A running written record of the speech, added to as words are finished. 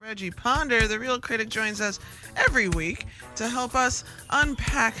Reggie Ponder, the Reel Critic, joins us every week to help us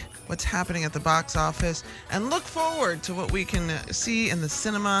unpack what's happening at the box office and look forward to what we can see in the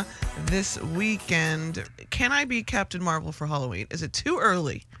cinema this weekend. Can I be Captain Marvel for Halloween? Is it too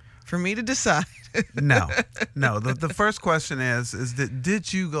early for me to decide? No. The first question is that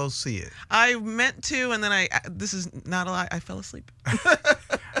did you go see it? I meant to, and then this is not a lie, I fell asleep.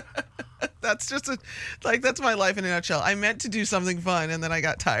 That's just that's my life in a nutshell. I meant to do something fun, and then I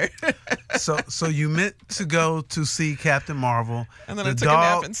got tired. So you meant to go to see Captain Marvel, and then I took a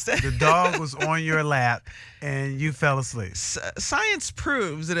nap instead. The dog was on your lap, and you fell asleep. Science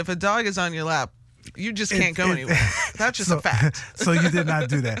proves that if a dog is on your lap, you just can't go anywhere. That's just a fact. So you did not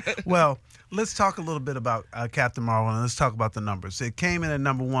do that. Well, let's talk a little bit about Captain Marvel, and let's talk about the numbers. It came in at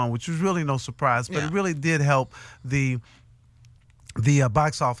number one, which was really no surprise, but it really did help the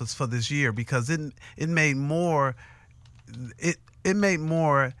box office for this year because it made more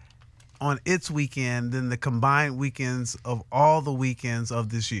on its weekend than the combined weekends of all the weekends of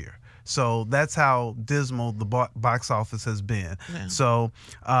this year. So that's how dismal the box office has been. Yeah. So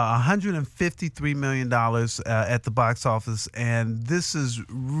 $153 million at the box office, and this is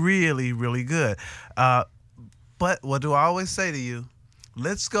really, really good. But what do I always say to you?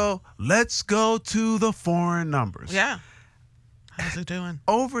 Let's go to the foreign numbers. Yeah. How's it doing?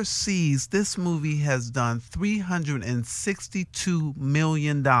 Overseas, this movie has done $362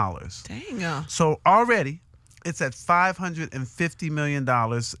 million. Dang. So already, it's at $550 million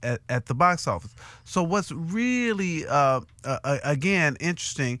at the box office. So what's really, again,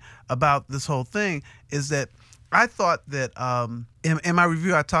 interesting about this whole thing is that I thought that, in my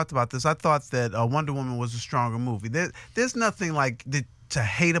review, I talked about this. I thought that Wonder Woman was a stronger movie. There's nothing like to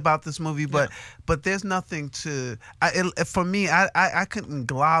hate about this movie, but there's nothing to for me. I couldn't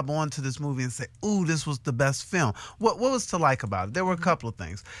glob onto this movie and say, "Ooh, this was the best film." What was to like about it? There were a couple of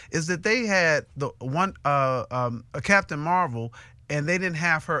things. Is that they had the one a Captain Marvel, and they didn't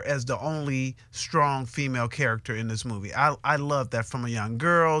have her as the only strong female character in this movie. I love that, from a young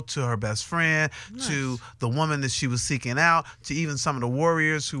girl to her best friend, to the woman that she was seeking out, to even some of the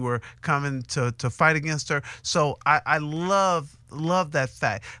warriors who were coming to fight against her. So I love that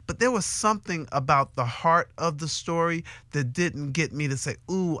fact. But there was something about the heart of the story that didn't get me to say,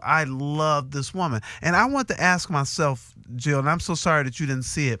 ooh, I love this woman. And I want to ask myself, Jill, and I'm so sorry that you didn't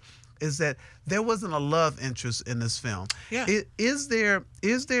see it, is that there wasn't a love interest in this film. Yeah. Is there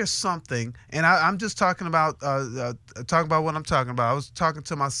something, and I'm just talking about what I'm talking about. I was talking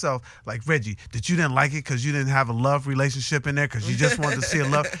to myself, like, Reggie, that you didn't like it because you didn't have a love relationship in there because you just wanted to see a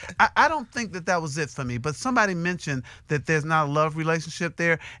love. I don't think that was it for me, but somebody mentioned that there's not a love relationship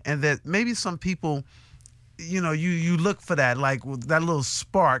there, and that maybe some people, you look for that, like that little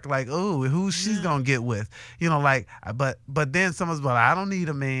spark, like, oh, who's she's gonna get with, but then someone's like, I don't need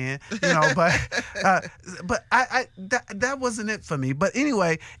a man, but that wasn't it for me. But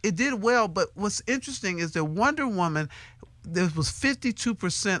anyway, it did well. But what's interesting is that Wonder Woman, there was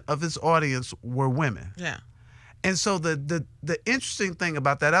 52% of its audience were women. Yeah. And so the interesting thing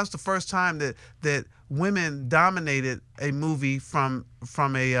about that was the first time that women dominated a movie from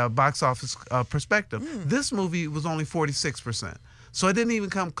a box office perspective. This movie was only 46%. So it didn't even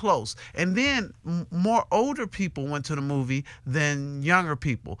come close. And then more older people went to the movie than younger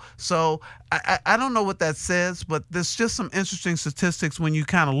people. So I don't know what that says, but there's just some interesting statistics when you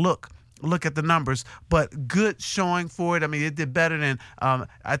kind of look at the numbers, but good showing for it. I mean, it did better than,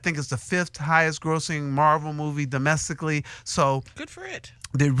 I think it's the 5th highest grossing Marvel movie domestically. So good for it.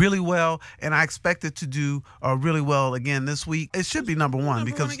 Did really well, and I expect it to do really well again this week. It should be number one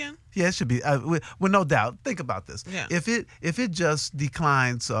because again? Yeah, it should be. With no doubt. Think about this. Yeah. If it just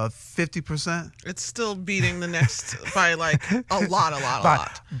declines 50%, it's still beating the next by like a lot.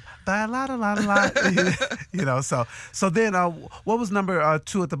 By a lot. So then what was number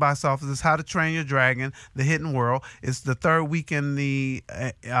 2 at the box office is How to Train Your Dragon: The Hidden World. It's the 3rd week in the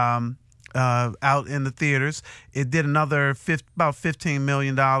out in the theaters. It did about $15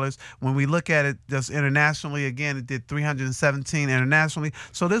 million. When we look at it just internationally, again, it did $317 internationally.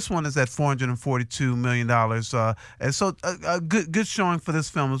 So this one is at $442 million. And so a good showing for this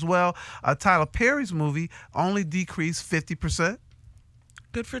film as well. Tyler Perry's movie only decreased 50%.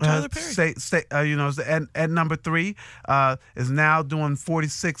 Good for Tyler Perry. At number 3 is now doing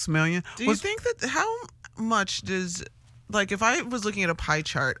 $46 million. Do you think that how much does, like, if I was looking at a pie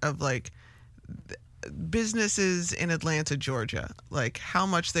chart of like businesses in Atlanta, Georgia, like how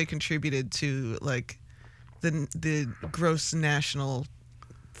much they contributed to like the gross national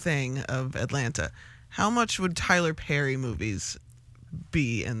thing of Atlanta, how much would Tyler Perry movies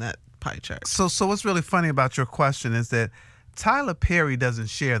be in that pie chart? So what's really funny about your question is that Tyler Perry doesn't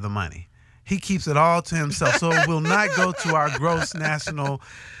share the money. He keeps it all to himself, so it will not go to our gross national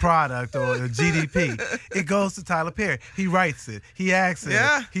product or the GDP. It goes to Tyler Perry. He writes it. He acts it.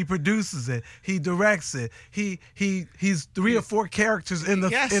 Yeah. He produces it. He directs it. He's 3 or 4 characters in the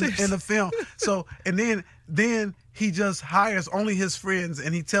in the film. So and then he just hires only his friends,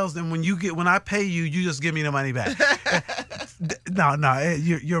 and he tells them, when I pay you, you just give me the money back. No,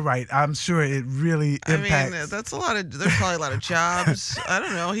 you're right. I'm sure it really impacts. I mean, there's probably a lot of jobs. I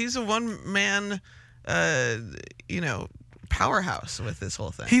don't know. He's a one-man, powerhouse with this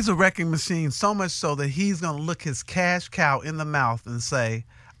whole thing. He's a wrecking machine, so much so that he's going to look his cash cow in the mouth and say,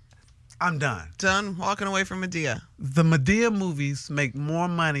 I'm done. Done walking away from Medea. The Medea movies make more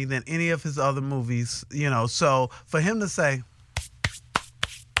money than any of his other movies, so for him to say,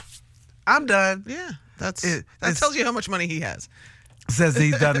 I'm done. Yeah, that tells you how much money he has. Says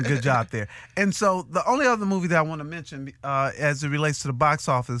he's done a good job there. And so the only other movie that I want to mention as it relates to the box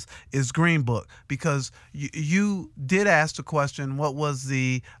office is Green Book, because you did ask the question, what was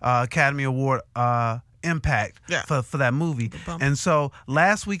the Academy Award impact for that movie? And so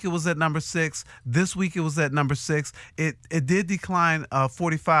last week it was at number 6. This week it was at number 6. It did decline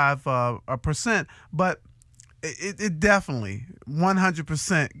 45%, but it definitely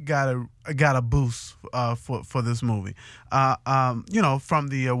 100% got a boost for this movie, from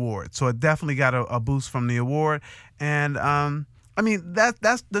the award. So it definitely got a boost from the award. And I mean,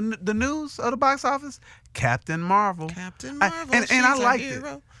 that's the news of the box office. Captain Marvel. And I liked it.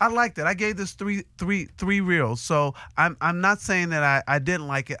 I liked it. I gave this three reels. So I'm not saying that I didn't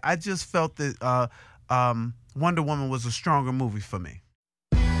like it. I just felt that Wonder Woman was a stronger movie for me.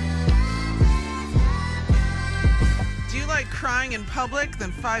 Do you like crying in public?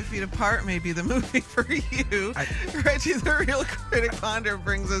 Then 5 Feet Apart may be the movie for you. Reggie, the Reel Critic Ponder,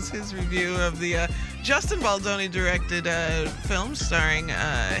 brings us his review of the Justin Baldoni directed film starring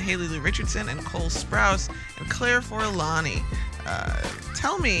Haley Lou Richardson and Cole Sprouse and Claire Forlani.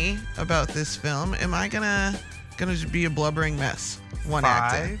 Tell me about this film. Am I gonna be a blubbering mess? One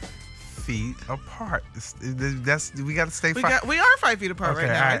acting. 5 feet apart. We got to stay. We are 5 feet apart right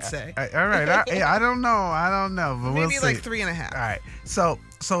now. I'd say. All right. I don't know. But maybe we'll see. like 3.5. All right. So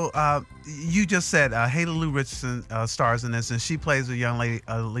you just said Haley Lou Richardson stars in this, and she plays a young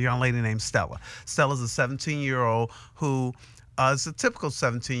lady named Stella. Stella's a 17-year-old who. It's a typical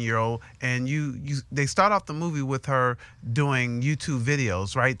 17-year-old, and they start off the movie with her doing YouTube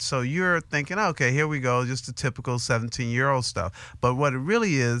videos, right? So you're thinking, okay, here we go, just the typical 17-year-old stuff. But what it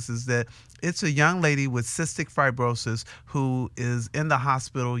really is that it's a young lady with cystic fibrosis who is in the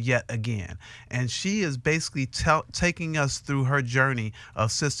hospital yet again. And she is basically taking us through her journey of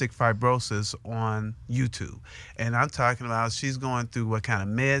cystic fibrosis on YouTube. And I'm talking about she's going through what kind of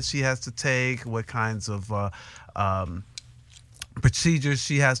meds she has to take, what kinds of procedures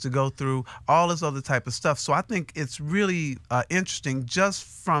she has to go through, all this other type of stuff. So I think it's really interesting just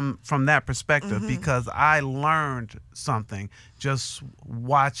from that perspective, because I learned something just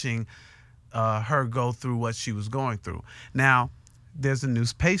watching her go through what she was going through. Now, there's a new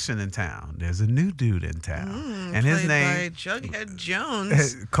patient in town. There's a new dude in town, and his name by Jughead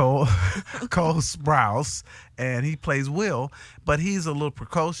Jones, Cole Sprouse, and he plays Will. But he's a little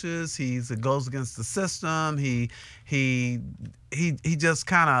precocious. He goes against the system. He just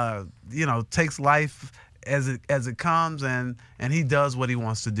kind of takes life as it comes, and he does what he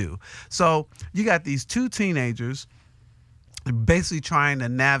wants to do. So you got these 2 teenagers basically trying to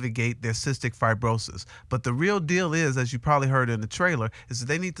navigate their cystic fibrosis. But the real deal is, as you probably heard in the trailer, is that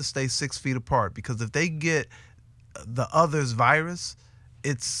they need to stay 6 feet apart, because if they get the other's virus,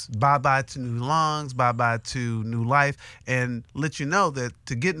 it's bye-bye to new lungs, bye-bye to new life. And let you know that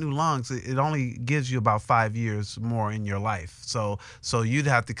to get new lungs, it only gives you about 5 years more in your life. So you'd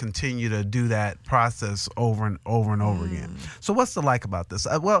have to continue to do that process over and over and over again. So what's the like about this?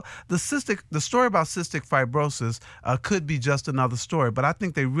 Well, the story about cystic fibrosis could be just another story, but I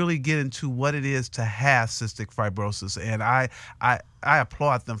think they really get into what it is to have cystic fibrosis, and I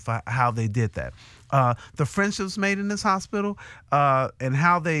applaud them for how they did that. The friendships made in this hospital and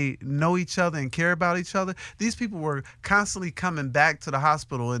how they know each other and care about each other. These people were constantly coming back to the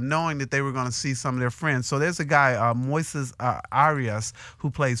hospital and knowing that they were going to see some of their friends. So there's a guy, Moises Arias, who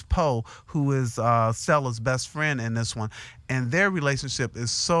plays Poe, who is Stella's best friend in this one. And their relationship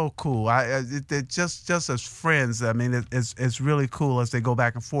is so cool. They're just as friends. I mean, it's really cool as they go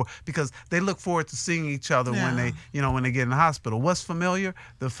back and forth, because they look forward to seeing each other when they get in the hospital. What's familiar?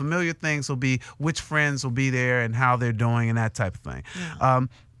 The familiar things will be which friends will be there and how they're doing and that type of thing. Yeah.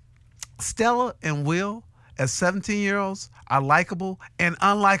 Stella and Will, as 17-year-olds are likable and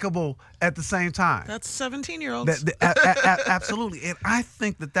unlikable at the same time. That's 17-year-olds. Absolutely. And I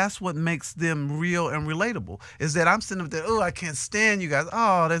think that that's what makes them real and relatable, is that I'm sitting up there, oh, I can't stand you guys.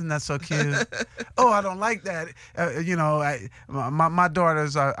 Oh, isn't that so cute? Oh, I don't like that. My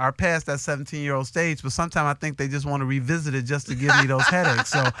daughters are past that 17-year-old stage, but sometimes I think they just want to revisit it just to give me those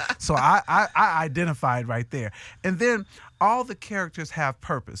headaches. So I identified right there. And then all the characters have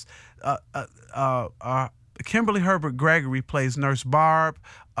purpose. Kimberly Herbert Gregory plays Nurse Barb,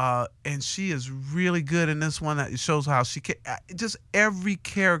 and she is really good in this one. It shows how just every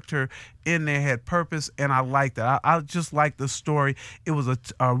character in there had purpose, and I liked that. I just liked the story. It was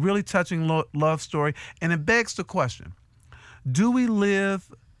a really touching love story, and it begs the question: Do we live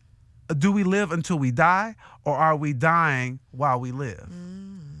until we die, or are we dying while we live?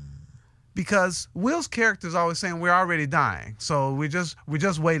 Because Will's character is always saying we're already dying, so we're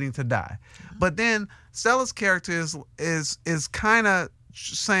just waiting to die. But then Stella's character is kind of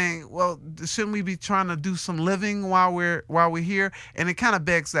saying, well, shouldn't we be trying to do some living while we're here? And it kind of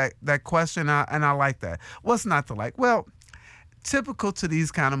begs that question, and I like that. What's not to like? Well, typical to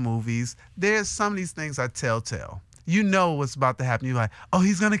these kind of movies, there's some of these things are telltale. You know what's about to happen. You're like, oh,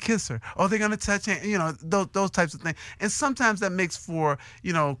 he's going to kiss her. Oh, they're going to touch him. Those types of things. And sometimes that makes for,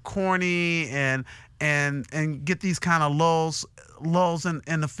 corny and get these kind of lulls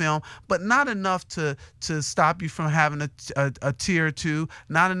in the film, but not enough to stop you from having a tear or two.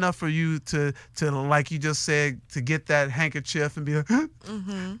 Not enough for you to like you just said, to get that handkerchief and be like,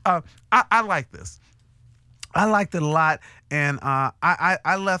 I like this. I liked it a lot, and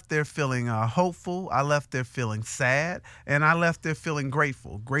I left there feeling hopeful. I left there feeling sad, and I left there feeling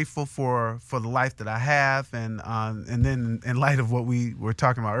grateful for the life that I have, and then in light of what we were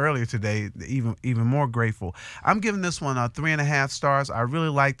talking about earlier today, even more grateful. I'm giving this one 3.5 stars. I really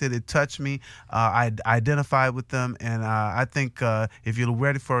liked it. It touched me. I identified with them, and I think if you're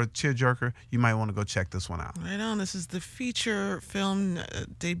ready for a tearjerker, you might want to go check this one out. Right on. This is the feature film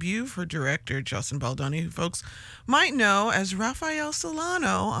debut for director Justin Baldoni, who folks might know as Raphael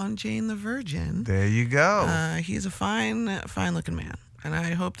Solano on Jane the Virgin. There you go. He's a fine-looking man, and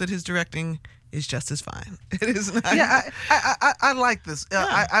I hope that his directing is just as fine. It is not. Yeah, I like this.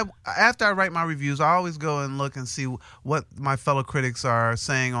 I after I write my reviews, I always go and look and see what my fellow critics are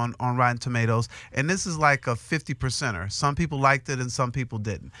saying on Rotten Tomatoes, and this is like a 50%er. Some people liked it and some people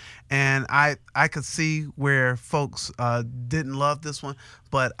didn't, and I could see where folks didn't love this one,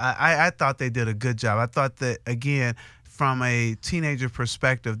 but I thought they did a good job. I thought that, again, from a teenager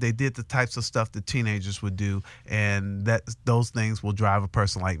perspective, they did the types of stuff that teenagers would do, and that those things will drive a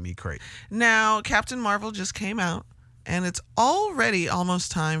person like me crazy. Now, Captain Marvel just came out, and it's already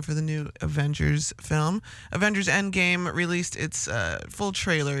almost time for the new Avengers film. Avengers Endgame released its full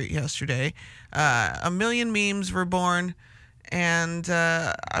trailer yesterday. 1 million memes were born, and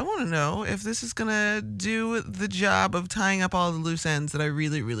I want to know if this is going to do the job of tying up all the loose ends that I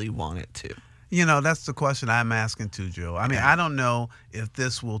really, really want it to. That's the question I'm asking too, Jill. I mean, I don't know if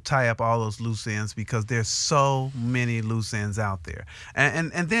this will tie up all those loose ends, because there's so many loose ends out there.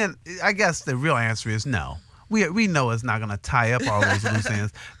 And then I guess the real answer is no. We know it's not going to tie up all those loose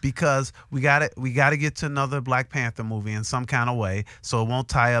ends, because we got to get to another Black Panther movie in some kind of way, so it won't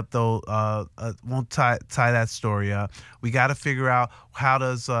tie up won't tie that story up. We got to figure out how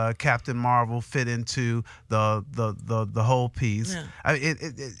does Captain Marvel fit into the whole piece.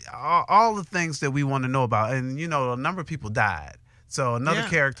 Yeah. All the things that we want to know about, and a number of people died. So a number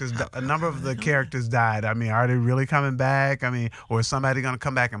of the characters died. I mean, are they really coming back? I mean, or is somebody going to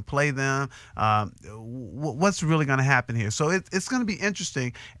come back and play them? What's really going to happen here? So it's going to be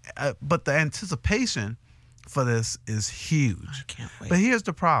interesting, but the anticipation for this is huge. I can't wait. But here's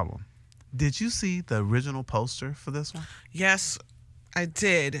the problem. Did you see the original poster for this one? Yes, I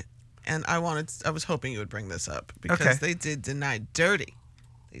did, and I was hoping you would bring this up, because they did deny dirty.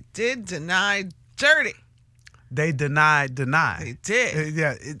 They did deny dirty. They denied. They did.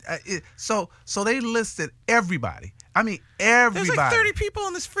 Yeah. So they listed everybody. I mean, everybody. There's like 30 people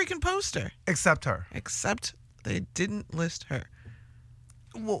on this freaking poster. Except her. Except they didn't list her.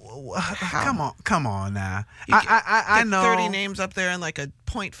 Well, come on now. I know 30 names up there in like a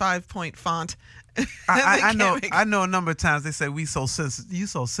 0.5 point font. I know a number of times they say we so sensitive. You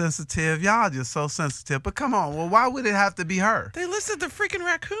so sensitive. Y'all just so sensitive. But come on. Well, why would it have to be her? They listed the freaking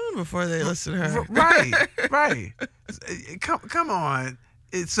raccoon before they listed her. Right. Come on.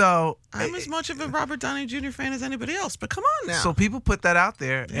 I'm as much of a Robert Downey Jr. fan as anybody else, but come on now. So people put that out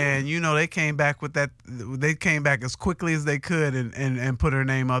there, and they came back with that. They came back as quickly as they could and put her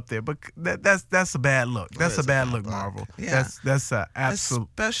name up there. But that's a bad look. That's a bad look, Marvel. Yeah. That's a absolute.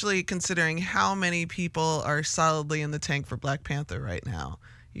 Especially considering how many people are solidly in the tank for Black Panther right now.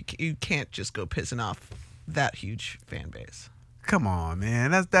 You can't just go pissing off that huge fan base. Come on,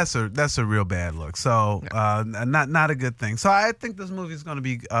 man. That's a real bad look. So not a good thing. So I think this movie is going to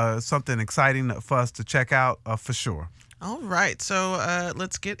be something exciting for us to check out for sure. All right, so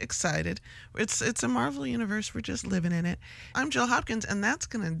let's get excited. It's a Marvel universe. We're just living in it. I'm Jill Hopkins, and that's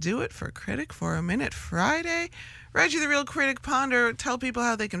going to do it for Critic for a Minute Friday. Reggie, the Reel Critic Ponder, tell people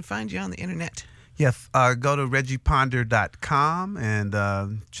how they can find you on the internet. Yes, go to ReggiePonder.com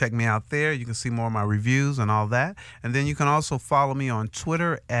and check me out there. You can see more of my reviews and all that. And then you can also follow me on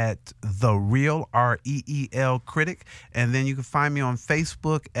Twitter at The Reel, REEL Critic. And then you can find me on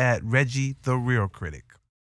Facebook at Reggie the Reel Critic.